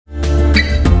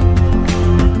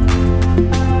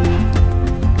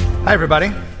Hi,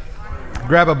 everybody.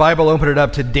 Grab a Bible, open it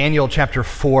up to Daniel chapter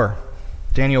 4.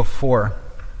 Daniel 4.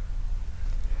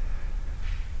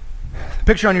 The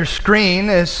picture on your screen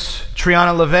is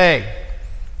Triana LeVay.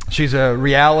 She's a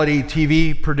reality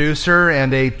TV producer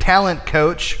and a talent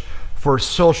coach for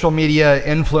social media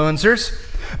influencers.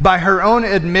 By her own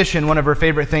admission, one of her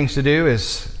favorite things to do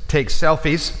is take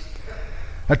selfies.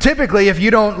 Now, typically, if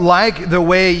you don't like the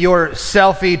way your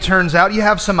selfie turns out, you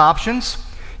have some options.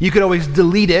 You could always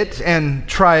delete it and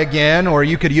try again, or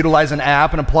you could utilize an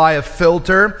app and apply a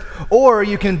filter, or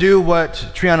you can do what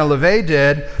Triana LeVay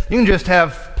did. You can just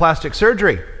have plastic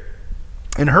surgery.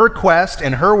 In her quest,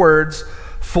 in her words,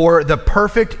 for the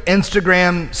perfect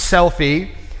Instagram selfie,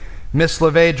 Miss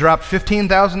LeVay dropped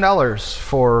 $15,000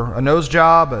 for a nose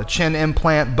job, a chin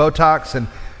implant, Botox, and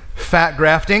fat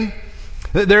grafting.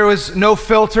 There was no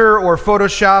filter or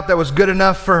Photoshop that was good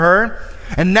enough for her.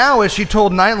 And now, as she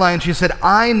told Nightline, she said,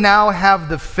 "I now have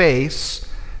the face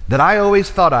that I always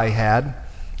thought I had.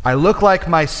 I look like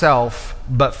myself,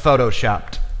 but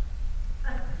Photoshopped."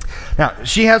 Now,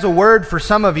 she has a word for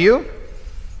some of you.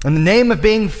 In the name of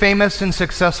being famous and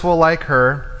successful like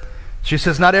her, she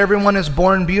says, not everyone is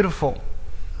born beautiful.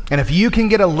 And if you can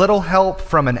get a little help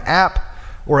from an app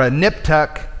or a nip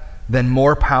tuck, then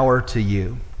more power to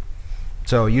you.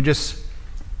 So you just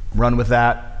run with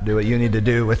that, do what you need to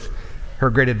do with her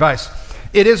great advice.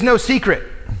 It is no secret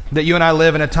that you and I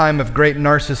live in a time of great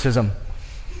narcissism.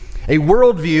 A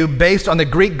worldview based on the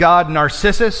Greek god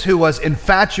Narcissus, who was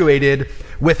infatuated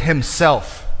with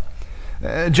himself.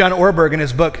 John Orberg, in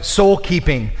his book Soul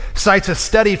Keeping, cites a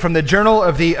study from the Journal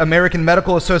of the American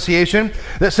Medical Association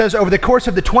that says over the course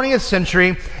of the 20th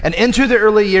century and into the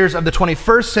early years of the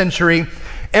 21st century,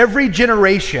 every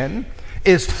generation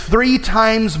is 3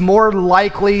 times more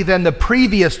likely than the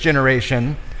previous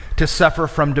generation to suffer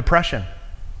from depression.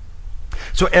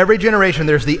 So every generation,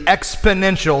 there's the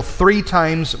exponential 3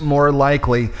 times more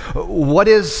likely. What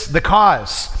is the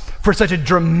cause for such a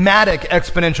dramatic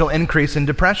exponential increase in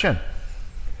depression?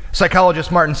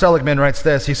 Psychologist Martin Seligman writes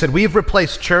this. He said, "We've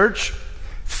replaced church,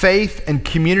 faith, and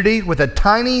community with a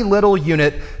tiny little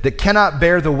unit that cannot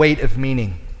bear the weight of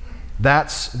meaning.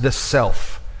 That's the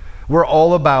self. We're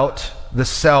all about the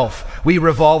self. We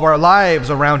revolve our lives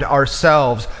around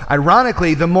ourselves.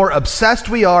 Ironically, the more obsessed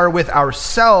we are with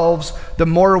ourselves, the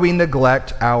more we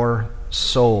neglect our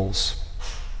souls."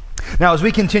 Now, as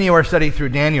we continue our study through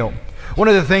Daniel, one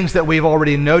of the things that we've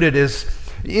already noted is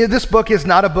this book is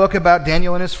not a book about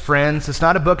Daniel and his friends. It's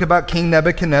not a book about King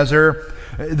Nebuchadnezzar.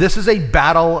 This is a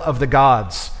battle of the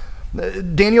gods.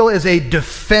 Daniel is a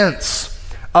defense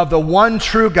of the one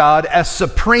true God as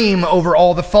supreme over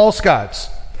all the false gods.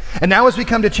 And now as we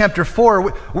come to chapter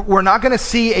 4, we're not going to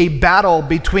see a battle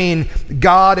between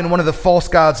God and one of the false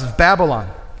gods of Babylon.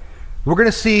 We're going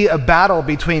to see a battle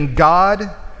between God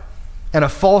and a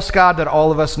false god that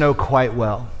all of us know quite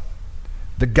well,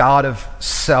 the god of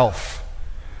self.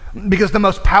 Because the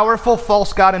most powerful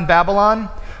false god in Babylon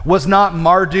was not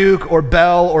Marduk or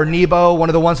Bel or Nebo, one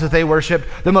of the ones that they worshiped.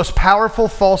 The most powerful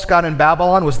false god in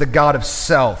Babylon was the god of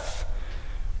self.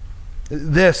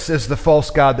 This is the false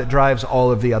god that drives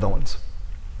all of the other ones.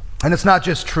 And it's not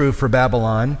just true for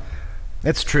Babylon.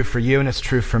 It's true for you and it's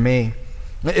true for me.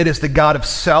 It is the god of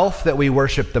self that we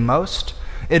worship the most.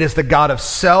 It is the god of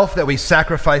self that we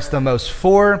sacrifice the most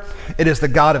for. It is the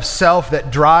god of self that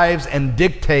drives and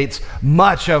dictates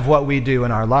much of what we do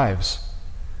in our lives,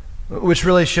 which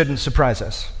really shouldn't surprise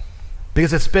us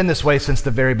because it's been this way since the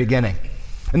very beginning.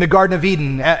 In the Garden of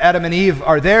Eden, Adam and Eve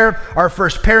are there, our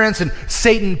first parents, and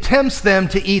Satan tempts them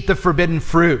to eat the forbidden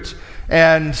fruit.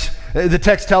 And the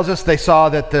text tells us they saw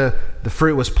that the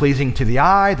fruit was pleasing to the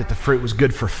eye, that the fruit was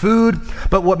good for food.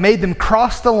 But what made them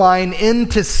cross the line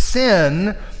into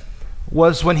sin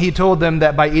was when he told them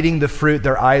that by eating the fruit,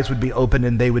 their eyes would be opened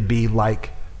and they would be like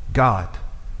God.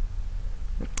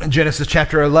 In Genesis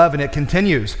chapter 11, it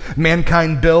continues.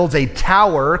 Mankind builds a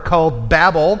tower called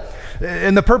Babel.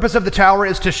 And the purpose of the tower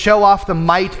is to show off the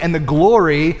might and the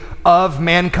glory of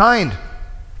mankind.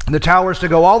 The tower is to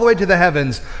go all the way to the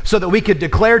heavens so that we could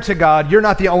declare to God, you're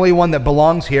not the only one that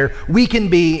belongs here. We can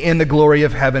be in the glory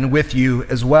of heaven with you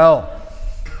as well.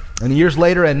 And years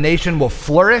later, a nation will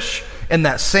flourish in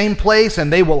that same place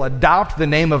and they will adopt the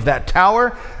name of that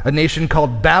tower, a nation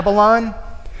called Babylon.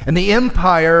 And the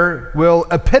empire will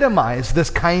epitomize this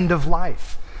kind of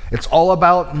life. It's all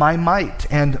about my might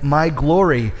and my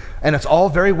glory, and it's all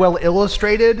very well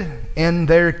illustrated in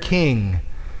their king.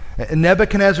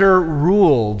 Nebuchadnezzar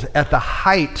ruled at the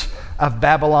height of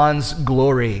Babylon's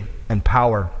glory and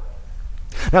power.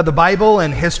 Now, the Bible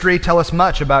and history tell us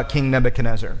much about King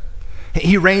Nebuchadnezzar.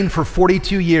 He reigned for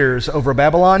 42 years over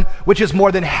Babylon, which is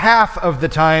more than half of the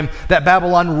time that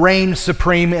Babylon reigned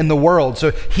supreme in the world.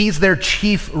 So he's their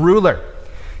chief ruler.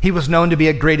 He was known to be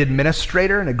a great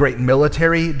administrator and a great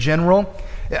military general.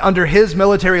 Under his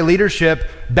military leadership,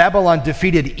 Babylon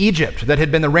defeated Egypt, that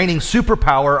had been the reigning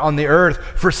superpower on the earth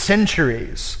for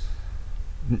centuries.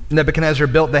 Nebuchadnezzar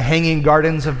built the Hanging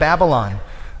Gardens of Babylon,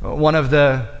 one of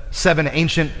the seven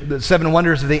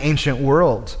wonders of the ancient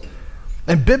world.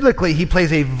 And biblically, he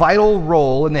plays a vital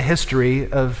role in the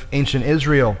history of ancient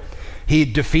Israel. He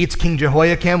defeats King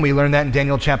Jehoiakim. We learn that in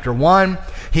Daniel chapter 1.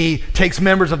 He takes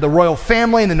members of the royal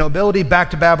family and the nobility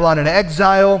back to Babylon in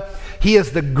exile. He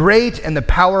is the great and the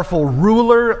powerful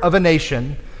ruler of a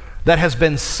nation that has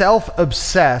been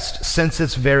self-obsessed since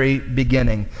its very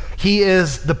beginning. He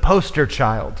is the poster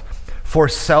child for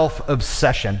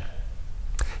self-obsession.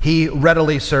 He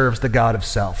readily serves the God of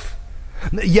self.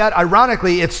 Yet,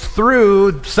 ironically, it's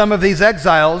through some of these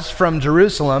exiles from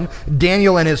Jerusalem,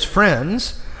 Daniel and his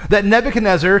friends, that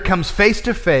Nebuchadnezzar comes face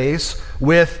to face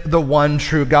with the one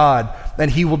true God.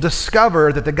 And he will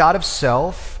discover that the God of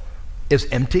self is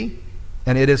empty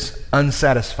and it is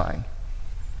unsatisfying.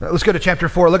 Let's go to chapter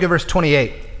 4. Look at verse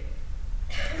 28.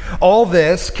 All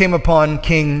this came upon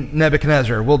King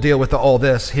Nebuchadnezzar. We'll deal with the all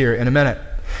this here in a minute.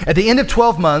 At the end of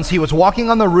 12 months, he was walking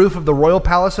on the roof of the royal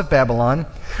palace of Babylon,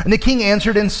 and the king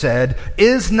answered and said,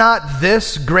 "Is not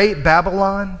this great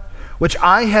Babylon, which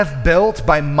I have built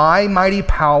by my mighty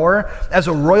power as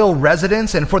a royal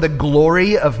residence and for the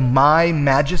glory of my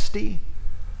majesty?"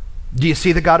 Do you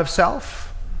see the God of self?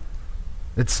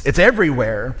 It's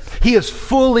everywhere. He is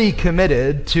fully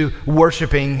committed to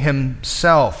worshiping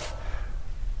himself,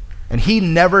 and he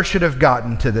never should have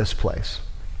gotten to this place.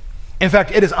 In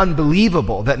fact, it is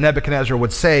unbelievable that Nebuchadnezzar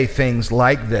would say things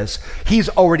like this. He's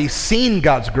already seen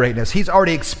God's greatness. He's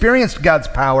already experienced God's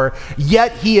power,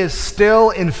 yet he is still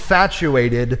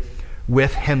infatuated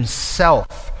with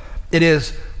himself. It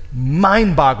is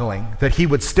mind-boggling that he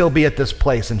would still be at this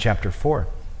place in chapter 4.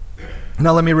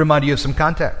 Now let me remind you of some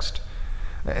context.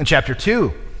 In chapter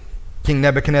 2, King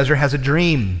Nebuchadnezzar has a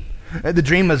dream. The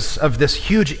dream is of this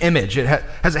huge image. It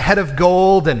has a head of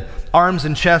gold and arms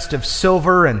and chest of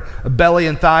silver and a belly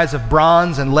and thighs of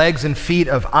bronze and legs and feet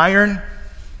of iron.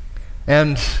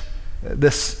 And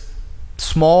this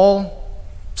small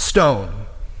stone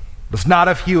that's not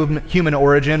of human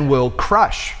origin will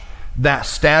crush that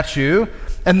statue.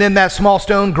 And then that small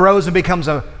stone grows and becomes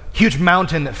a huge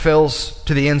mountain that fills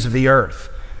to the ends of the earth.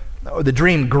 The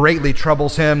dream greatly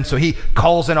troubles him, so he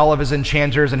calls in all of his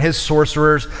enchanters and his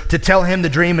sorcerers to tell him the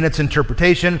dream and its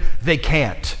interpretation. They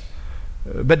can't,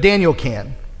 but Daniel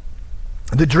can.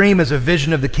 The dream is a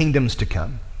vision of the kingdoms to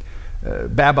come.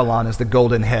 Babylon is the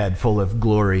golden head full of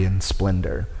glory and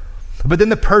splendor. But then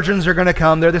the Persians are going to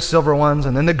come, they're the silver ones,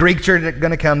 and then the Greeks are going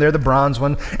to come, they're the bronze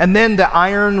one, and then the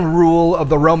iron rule of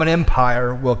the Roman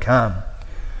Empire will come.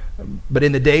 But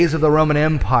in the days of the Roman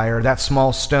Empire, that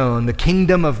small stone, the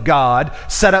kingdom of God,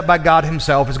 set up by God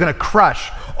himself, is going to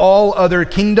crush all other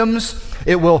kingdoms.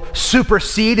 It will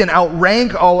supersede and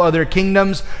outrank all other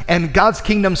kingdoms, and God's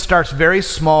kingdom starts very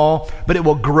small, but it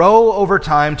will grow over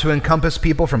time to encompass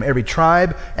people from every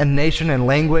tribe and nation and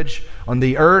language on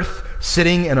the earth.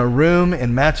 Sitting in a room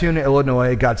in Mattoon,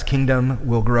 Illinois, God's kingdom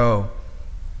will grow.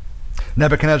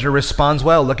 Nebuchadnezzar responds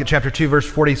well. Look at chapter 2, verse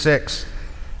 46.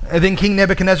 And then King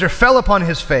Nebuchadnezzar fell upon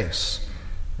his face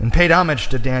and paid homage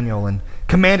to Daniel and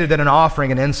commanded that an offering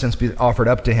and incense be offered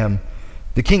up to him.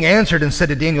 The king answered and said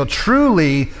to Daniel,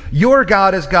 "Truly, your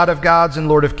God is God of gods and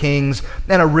Lord of kings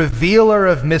and a revealer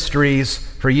of mysteries,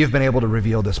 for you've been able to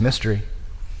reveal this mystery."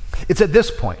 It's at this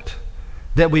point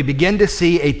that we begin to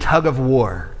see a tug of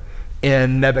war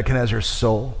in Nebuchadnezzar's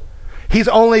soul. He's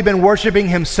only been worshiping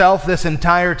himself this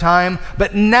entire time,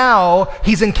 but now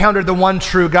he's encountered the one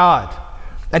true God.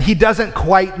 And he doesn't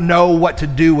quite know what to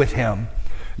do with him.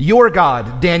 Your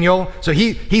God, Daniel. So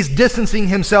he's distancing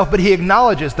himself, but he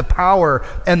acknowledges the power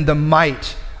and the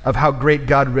might of how great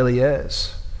God really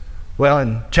is. Well,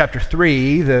 in chapter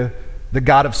 3, the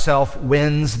God of self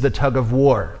wins the tug of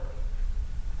war.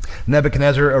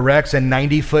 Nebuchadnezzar erects a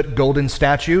 90-foot golden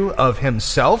statue of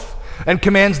himself and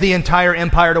commands the entire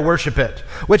empire to worship it,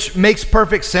 which makes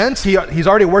perfect sense. He's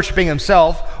already worshiping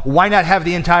himself. Why not have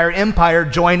the entire empire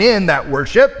join in that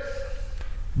worship?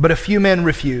 But a few men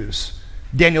refuse.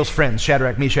 Daniel's friends,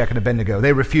 Shadrach, Meshach, and Abednego,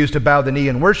 they refuse to bow the knee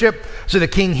and worship. So the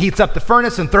king heats up the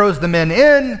furnace and throws the men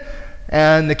in.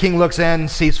 And the king looks in,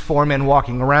 sees 4 men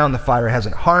walking around. The fire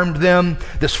hasn't harmed them.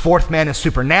 This 4th man is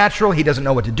supernatural. He doesn't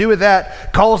know what to do with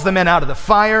that. Calls the men out of the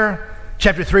fire.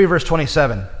 Chapter 3, verse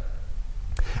 27.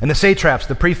 And the satraps,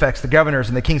 the prefects, the governors,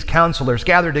 and the king's counselors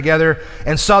gathered together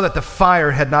and saw that the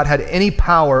fire had not had any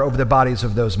power over the bodies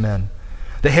of those men.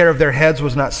 The hair of their heads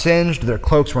was not singed, their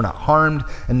cloaks were not harmed,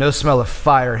 and no smell of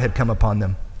fire had come upon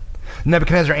them.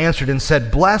 Nebuchadnezzar answered and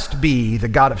said, "Blessed be the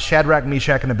God of Shadrach,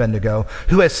 Meshach, and Abednego,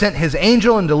 who has sent his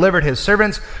angel and delivered his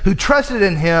servants, who trusted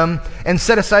in him and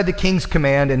set aside the king's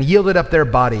command and yielded up their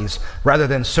bodies, rather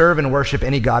than serve and worship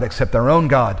any god except their own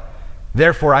God.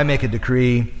 Therefore I make a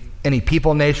decree, any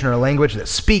people, nation, or language that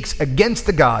speaks against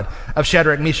the God of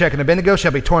Shadrach, Meshach, and Abednego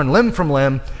shall be torn limb from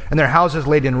limb, and their houses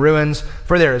laid in ruins,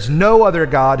 for there is no other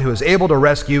God who is able to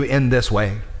rescue in this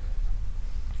way."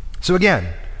 So again,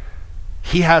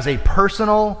 he has a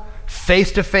personal,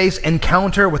 face-to-face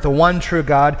encounter with the one true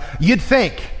God. You'd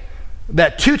think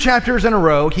that 2 chapters in a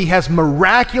row, he has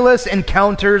miraculous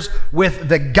encounters with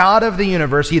the God of the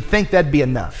universe. You'd think that'd be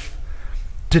enough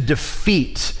to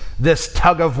defeat this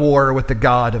tug of war with the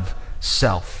God of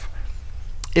self.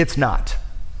 It's not.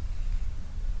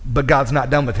 But God's not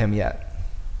done with him yet.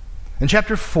 In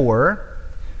chapter 4,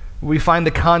 we find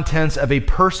the contents of a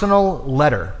personal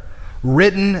letter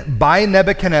written by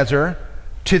Nebuchadnezzar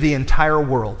to the entire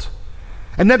world.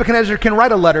 And Nebuchadnezzar can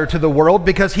write a letter to the world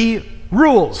because he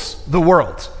rules the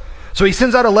world. So he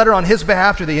sends out a letter on his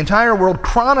behalf to the entire world,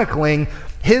 chronicling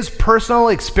his personal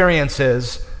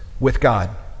experiences with God.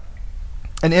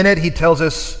 And in it, he tells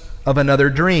us of another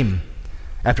dream.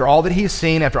 After all that he's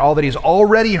seen, after all that he's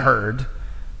already heard,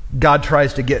 God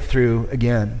tries to get through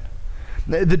again.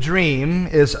 The dream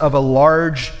is of a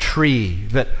large tree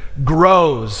that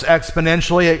grows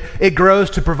exponentially. It grows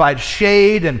to provide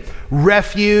shade and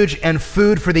refuge and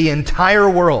food for the entire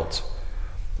world.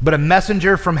 But a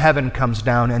messenger from heaven comes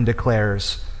down and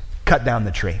declares, "Cut down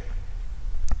the tree.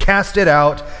 Cast it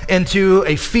out into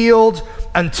a field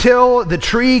until the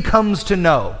tree comes to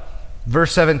know."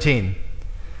 Verse 17.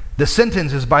 "The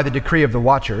sentence is by the decree of the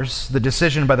watchers, the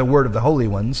decision by the word of the holy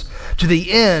ones, to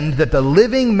the end that the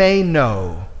living may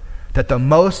know that the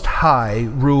Most High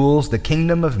rules the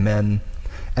kingdom of men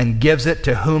and gives it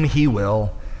to whom he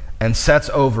will and sets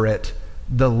over it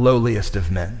the lowliest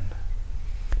of men."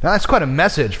 Now that's quite a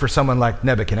message for someone like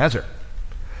Nebuchadnezzar.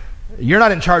 You're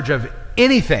not in charge of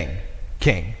anything,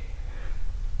 king.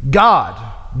 God,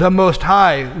 the Most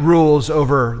High, rules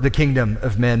over the kingdom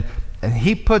of men, and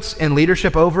he puts in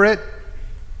leadership over it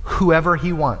whoever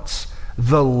he wants,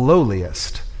 the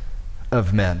lowliest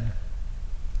of men.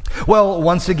 Well,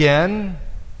 once again,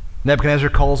 Nebuchadnezzar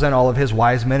calls in all of his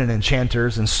wise men and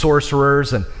enchanters and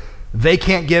sorcerers, and they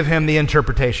can't give him the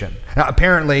interpretation. Now,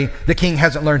 apparently, the king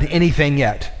hasn't learned anything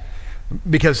yet,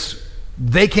 because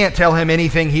they can't tell him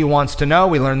anything he wants to know.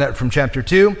 We learned that from chapter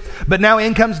 2. But now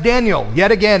in comes Daniel,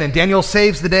 yet again, and Daniel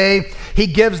saves the day. He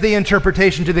gives the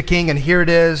interpretation to the king, and here it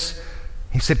is.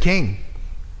 He said, "King,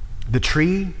 the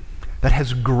tree that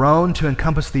has grown to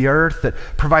encompass the earth, that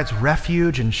provides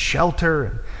refuge and shelter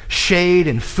and shade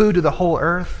and food to the whole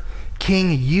earth,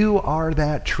 King, you are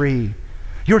that tree.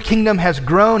 Your kingdom has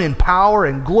grown in power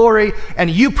and glory, and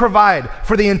you provide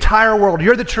for the entire world.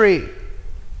 You're the tree.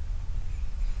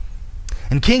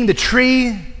 And King, the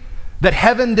tree that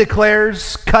heaven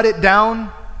declares, cut it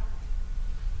down,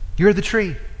 you're the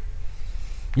tree.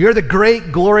 You're the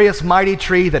great, glorious, mighty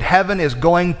tree that heaven is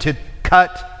going to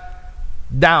cut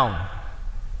down.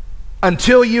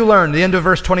 Until you learn," the end of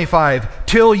verse 25,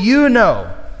 "till you know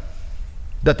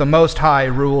that the Most High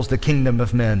rules the kingdom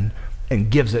of men and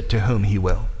gives it to whom he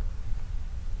will."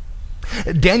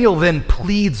 Daniel then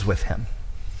pleads with him.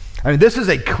 I mean, this is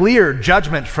a clear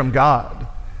judgment from God.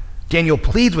 Daniel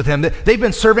pleads with him. They've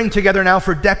been serving together now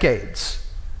for decades.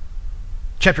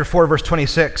 Chapter 4, verse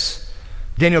 26,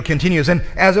 Daniel continues, "And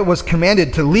as it was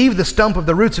commanded to leave the stump of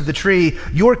the roots of the tree,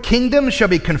 your kingdom shall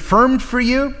be confirmed for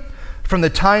you from the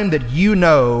time that you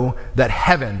know that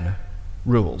heaven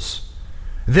rules.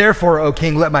 Therefore, O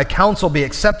king, let my counsel be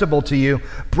acceptable to you.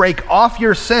 Break off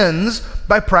your sins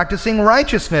by practicing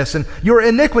righteousness, and your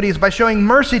iniquities by showing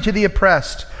mercy to the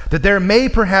oppressed, that there may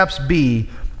perhaps be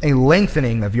a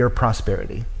lengthening of your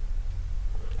prosperity."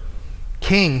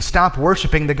 King, stop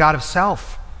worshiping the God of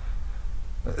self.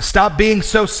 Stop being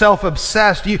so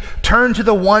self-obsessed. You turn to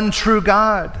the one true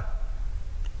God.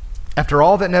 After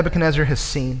all that Nebuchadnezzar has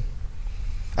seen,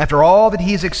 after all that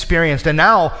he's experienced, and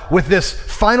now with this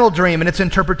final dream and its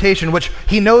interpretation, which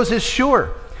he knows is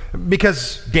sure,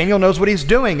 because Daniel knows what he's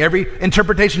doing. Every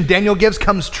interpretation Daniel gives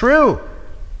comes true.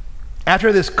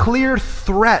 After this clear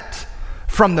threat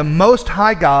from the Most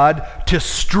High God to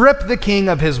strip the king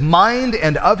of his mind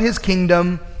and of his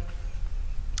kingdom,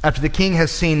 after the king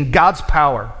has seen God's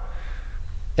power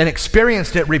and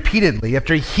experienced it repeatedly,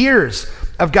 after he hears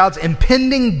of God's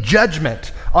impending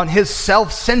judgment on his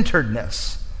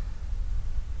self-centeredness.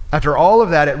 After all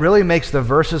of that, it really makes the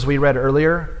verses we read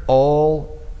earlier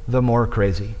all the more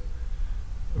crazy.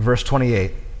 Verse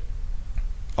 28,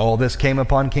 all this came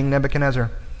upon King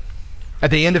Nebuchadnezzar. At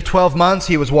the end of 12 months,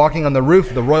 he was walking on the roof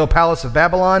of the royal palace of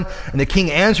Babylon, and the king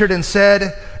answered and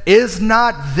said, is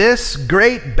not this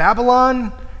great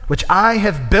Babylon, which I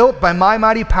have built by my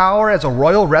mighty power as a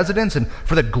royal residence and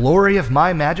for the glory of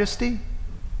my majesty?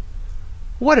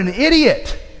 What an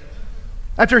idiot!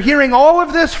 After hearing all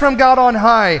of this from God on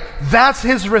high, that's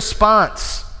his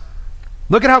response.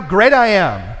 Look at how great I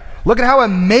am. Look at how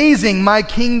amazing my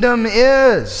kingdom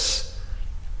is.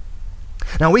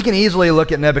 Now, we can easily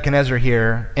look at Nebuchadnezzar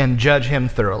here and judge him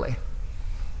thoroughly.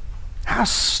 How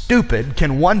stupid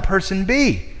can one person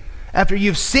be? After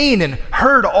you've seen and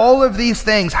heard all of these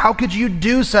things, how could you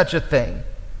do such a thing?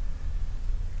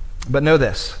 But know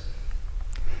this.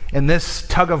 In this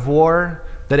tug of war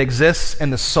that exists in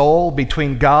the soul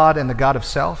between God and the God of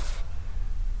self,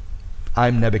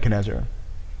 I'm Nebuchadnezzar.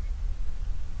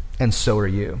 And so are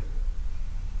you.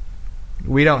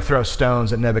 We don't throw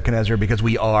stones at Nebuchadnezzar because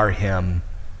we are him.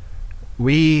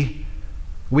 We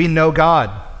know God.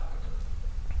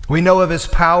 We know of his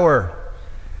power.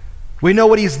 We know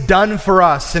what he's done for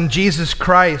us in Jesus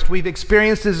Christ. We've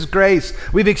experienced his grace.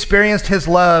 We've experienced his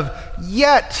love.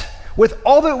 Yet, with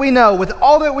all that we know, with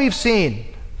all that we've seen,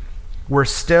 we're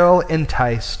still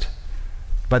enticed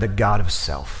by the God of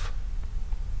self.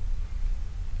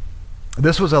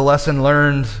 This was a lesson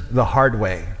learned the hard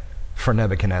way for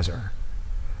Nebuchadnezzar.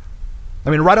 I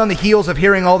mean, right on the heels of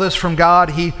hearing all this from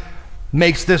God, he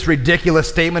makes this ridiculous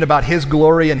statement about his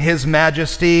glory and his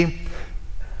majesty.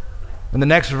 And the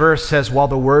next verse says, while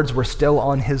the words were still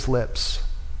on his lips,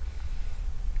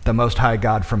 the Most High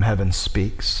God from heaven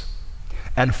speaks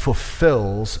and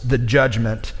fulfills the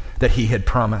judgment that he had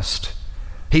promised.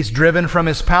 He's driven from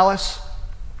his palace,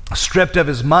 stripped of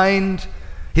his mind.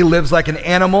 He lives like an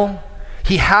animal.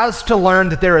 He has to learn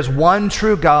that there is one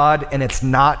true God, and it's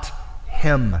not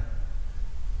him.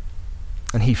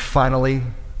 And he finally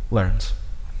learns.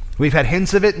 We've had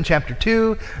hints of it in chapter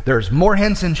 2. There's more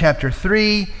hints in chapter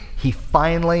 3. He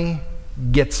finally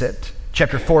gets it.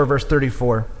 Chapter 4, verse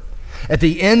 34. At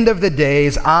the end of the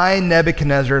days, I,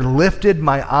 Nebuchadnezzar, lifted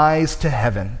my eyes to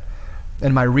heaven,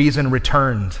 and my reason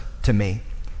returned to me.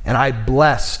 And I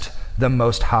blessed the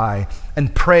Most High,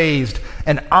 and praised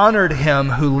and honored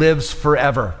him who lives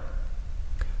forever.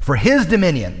 For his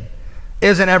dominion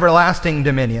is an everlasting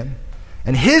dominion,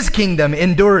 and his kingdom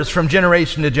endures from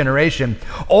generation to generation.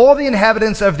 All the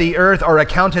inhabitants of the earth are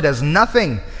accounted as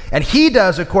nothing, and he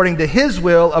does according to his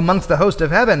will amongst the host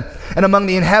of heaven and among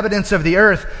the inhabitants of the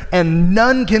earth, and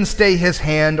none can stay his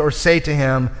hand or say to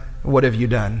him, what have you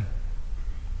done?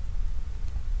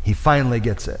 He finally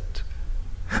gets it.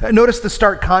 Notice the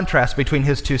stark contrast between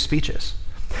his two speeches.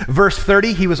 Verse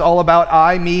 30, he was all about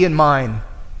I, me, and mine.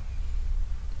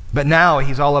 But now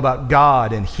he's all about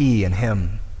God and he and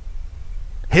him.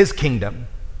 His kingdom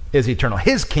is eternal.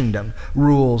 His kingdom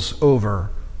rules over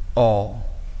all.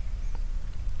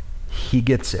 He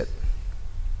gets it.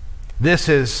 This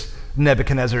is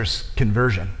Nebuchadnezzar's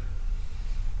conversion.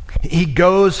 He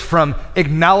goes from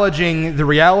acknowledging the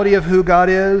reality of who God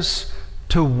is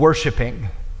to worshiping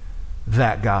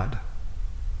that God.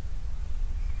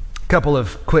 A couple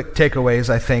of quick takeaways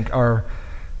I think are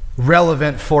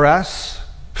relevant for us.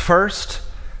 First,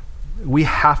 we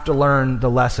have to learn the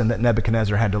lesson that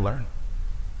Nebuchadnezzar had to learn.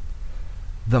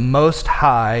 The Most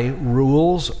High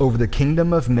rules over the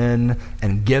kingdom of men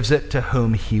and gives it to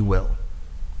whom he will.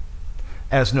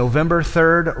 As November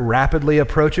 3rd rapidly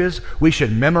approaches, we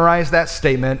should memorize that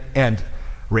statement and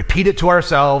repeat it to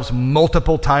ourselves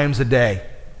multiple times a day.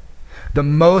 The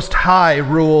Most High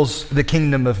rules the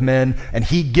kingdom of men, and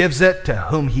he gives it to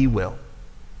whom he will.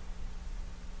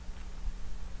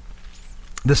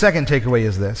 The second takeaway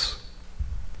is this.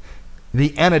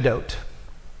 The antidote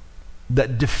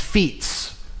that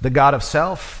defeats the God of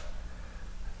self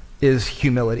is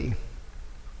humility.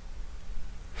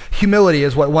 Humility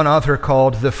is what one author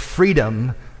called the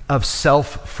freedom of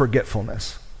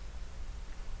self-forgetfulness.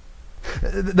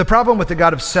 The problem with the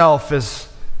God of self is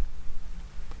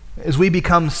we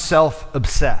become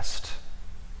self-obsessed,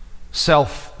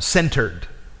 self-centered.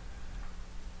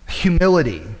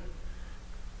 Humility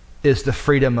is the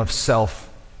freedom of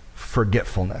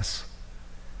self-forgetfulness.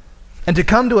 And to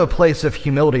come to a place of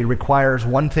humility requires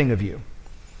one thing of you.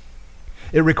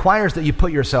 It requires that you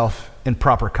put yourself in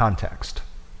proper context.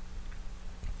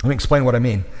 Let me explain what I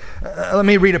mean. Let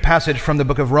me read a passage from the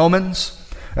book of Romans.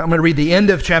 I'm going to read the end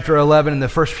of chapter 11 and the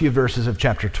first few verses of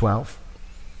chapter 12.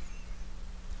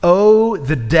 Oh,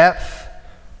 the depth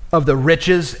of the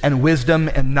riches and wisdom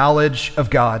and knowledge of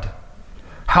God.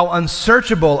 How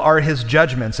unsearchable are his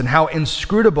judgments and how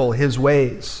inscrutable his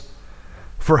ways.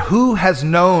 For who has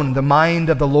known the mind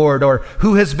of the Lord, or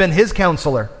who has been his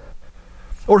counselor?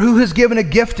 Or who has given a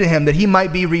gift to him that he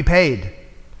might be repaid?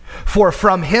 For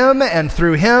from him and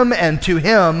through him and to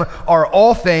him are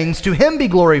all things. To him be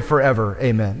glory forever.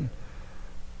 Amen.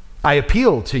 I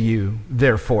appeal to you,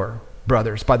 therefore,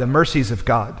 brothers, by the mercies of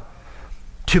God,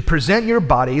 to present your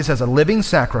bodies as a living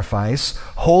sacrifice,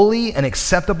 holy and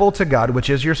acceptable to God, which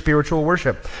is your spiritual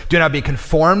worship. Do not be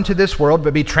conformed to this world,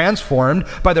 but be transformed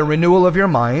by the renewal of your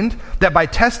mind, that by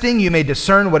testing you may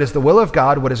discern what is the will of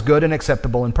God, what is good and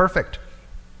acceptable and perfect.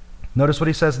 Notice what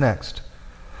he says next.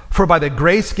 For by the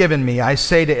grace given me, I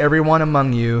say to everyone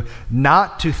among you,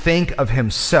 not to think of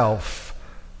himself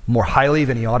more highly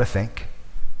than he ought to think,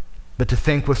 but to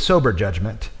think with sober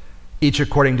judgment, each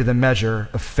according to the measure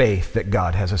of faith that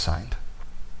God has assigned.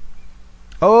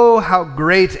 Oh, how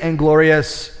great and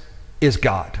glorious is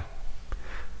God.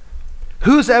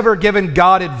 Who's ever given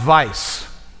God advice?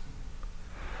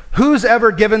 Who's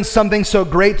ever given something so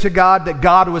great to God that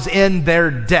God was in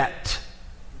their debt?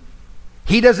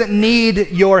 He doesn't need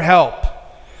your help.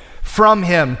 From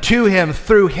him, to him,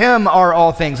 through him are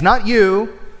all things. Not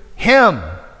you, him.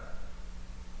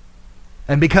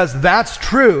 And because that's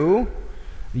true,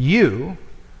 you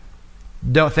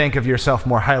don't think of yourself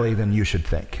more highly than you should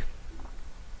think.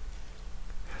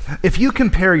 If you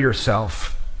compare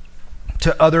yourself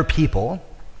to other people,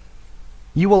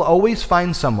 you will always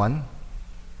find someone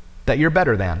that you're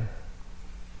better than.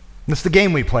 That's the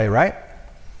game we play, right?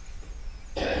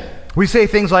 We say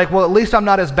things like, well, at least I'm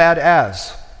not as bad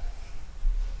as.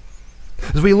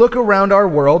 As we look around our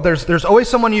world, there's always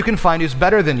someone you can find who's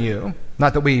better than you.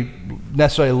 Not that we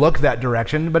necessarily look that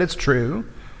direction, but it's true.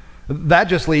 That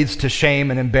just leads to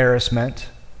shame and embarrassment.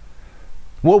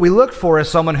 What we look for is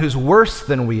someone who's worse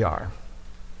than we are,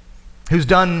 who's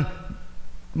done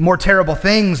more terrible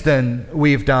things than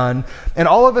we've done, and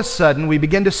all of a sudden we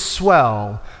begin to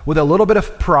swell with a little bit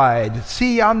of pride.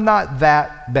 See, I'm not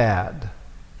that bad.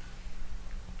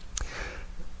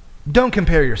 Don't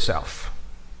compare yourself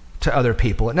to other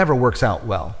people. It never works out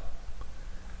well.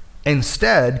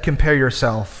 Instead, compare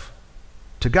yourself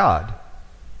to God.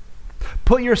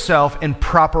 Put yourself in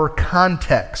proper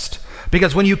context,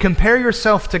 because when you compare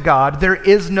yourself to God, there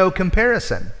is no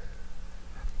comparison.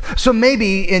 So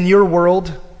maybe in your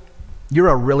world, you're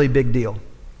a really big deal.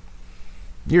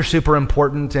 You're super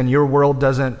important and your world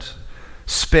doesn't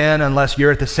spin unless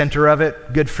you're at the center of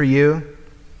it. Good for you.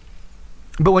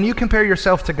 But when you compare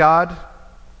yourself to God,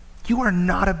 you are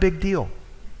not a big deal.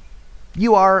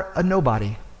 You are a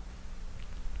nobody.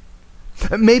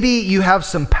 Maybe you have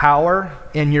some power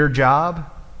in your job.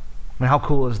 I mean, how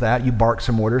cool is that? You bark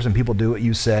some orders and people do what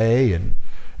you say, and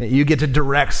you get to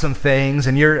direct some things,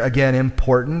 and you're, again,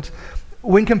 important.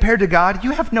 When compared to God,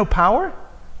 you have no power.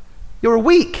 You're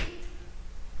weak.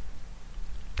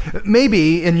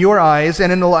 Maybe in your eyes,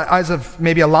 and in the eyes of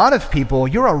maybe a lot of people,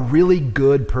 you're a really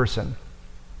good person.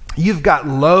 You've got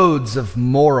loads of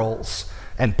morals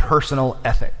and personal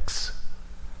ethics.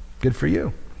 Good for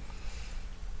you.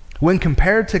 When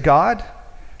compared to God,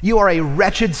 you are a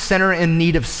wretched sinner in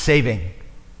need of saving.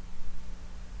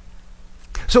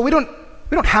 So we don't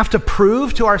have to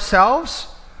prove to ourselves,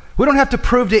 we don't have to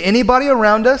prove to anybody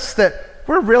around us that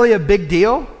we're really a big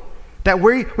deal, that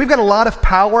we've got a lot of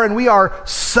power and we are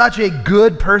such a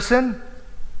good person.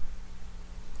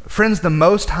 Friends, the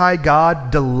Most High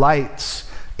God delights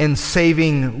in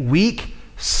saving weak,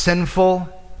 sinful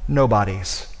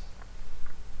nobodies.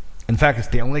 In fact, it's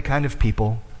the only kind of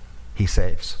people he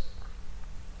saves.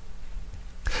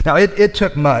 Now, it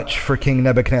took much for King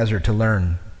Nebuchadnezzar to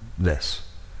learn this.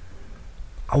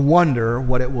 I wonder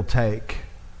what it will take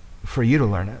for you to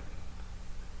learn it.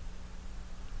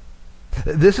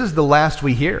 This is the last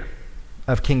we hear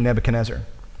of King Nebuchadnezzar.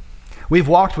 We've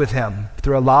walked with him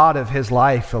through a lot of his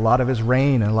life, a lot of his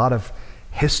reign, and a lot of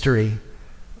history.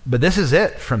 But this is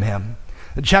it from him.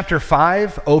 Chapter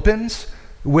 5 opens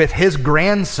with his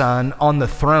grandson on the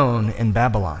throne in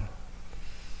Babylon.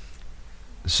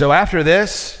 So after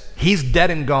this, he's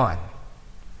dead and gone.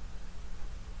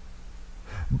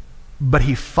 But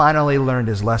he finally learned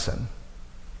his lesson.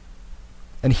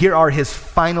 And here are his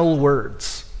final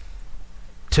words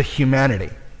to humanity.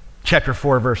 Chapter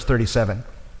 4, verse 37.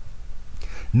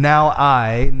 Now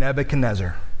I,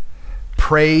 Nebuchadnezzar,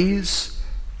 praise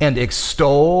and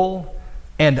extol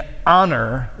and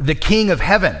honor the King of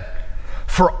heaven,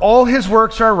 for all his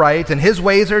works are right and his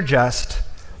ways are just,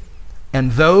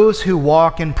 and those who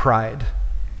walk in pride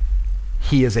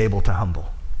he is able to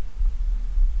humble.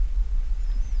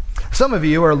 Some of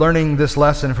you are learning this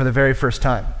lesson for the very first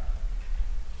time.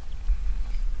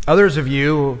 Others of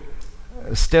you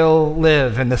still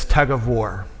live in this tug of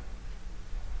war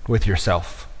with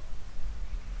yourself.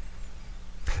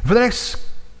 For the next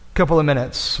couple of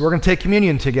minutes, we're going to take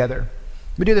communion together.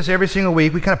 We do this every single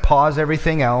week. We kind of pause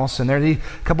everything else, and there's a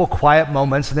couple quiet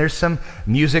moments, and there's some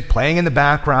music playing in the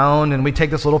background, and we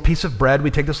take this little piece of bread,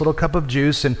 we take this little cup of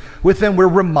juice, and with them we're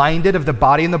reminded of the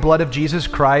body and the blood of Jesus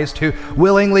Christ, who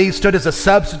willingly stood as a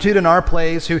substitute in our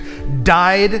place, who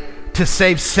died to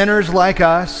save sinners like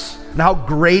us, and how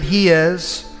great he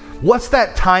is. What's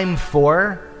that time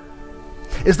for?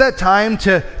 Is that time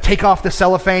to take off the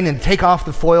cellophane and take off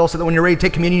the foil so that when you're ready to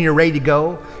take communion, you're ready to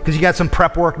go? Because you got some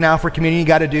prep work now for communion you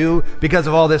got to do because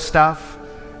of all this stuff?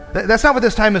 That's not what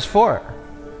this time is for.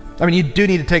 I mean, you do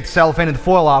need to take the cellophane and the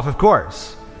foil off, of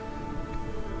course.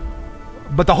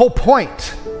 But the whole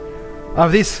point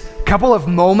of these couple of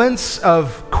moments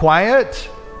of quiet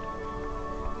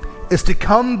is to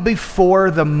come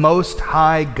before the Most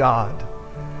High God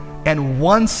and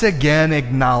once again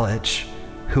acknowledge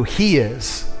who he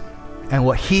is and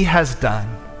what he has done,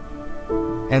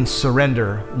 and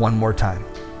surrender one more time.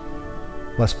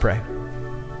 Let's pray.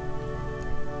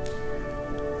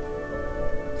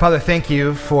 Father, thank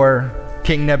you for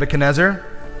King Nebuchadnezzar,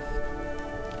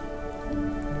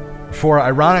 for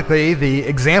ironically the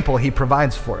example he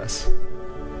provides for us.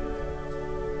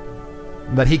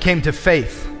 That he came to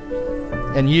faith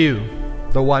in you,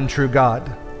 the one true God.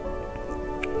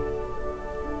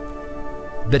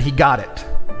 That he got it.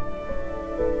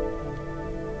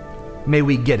 May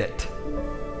we get it.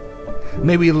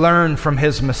 May we learn from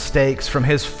his mistakes, from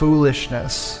his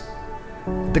foolishness.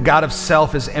 The God of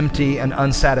self is empty and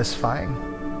unsatisfying.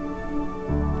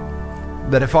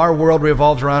 That if our world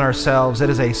revolves around ourselves, it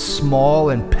is a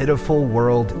small and pitiful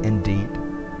world indeed.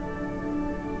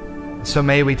 So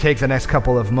may we take the next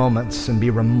couple of moments and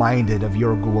be reminded of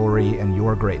your glory and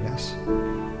your greatness.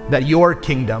 That your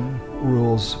kingdom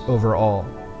rules over all.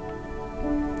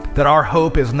 That our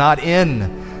hope is not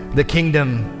in the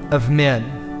kingdom of men,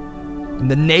 and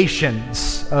the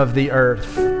nations of the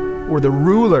earth, or the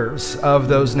rulers of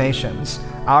those nations.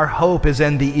 Our hope is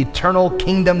in the eternal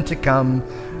kingdom to come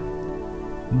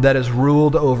that is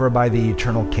ruled over by the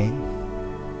eternal King.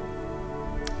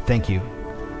 Thank you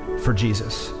for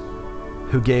Jesus,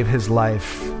 who gave his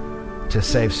life to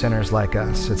save sinners like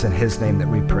us. It's in his name that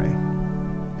we pray.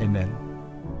 Amen.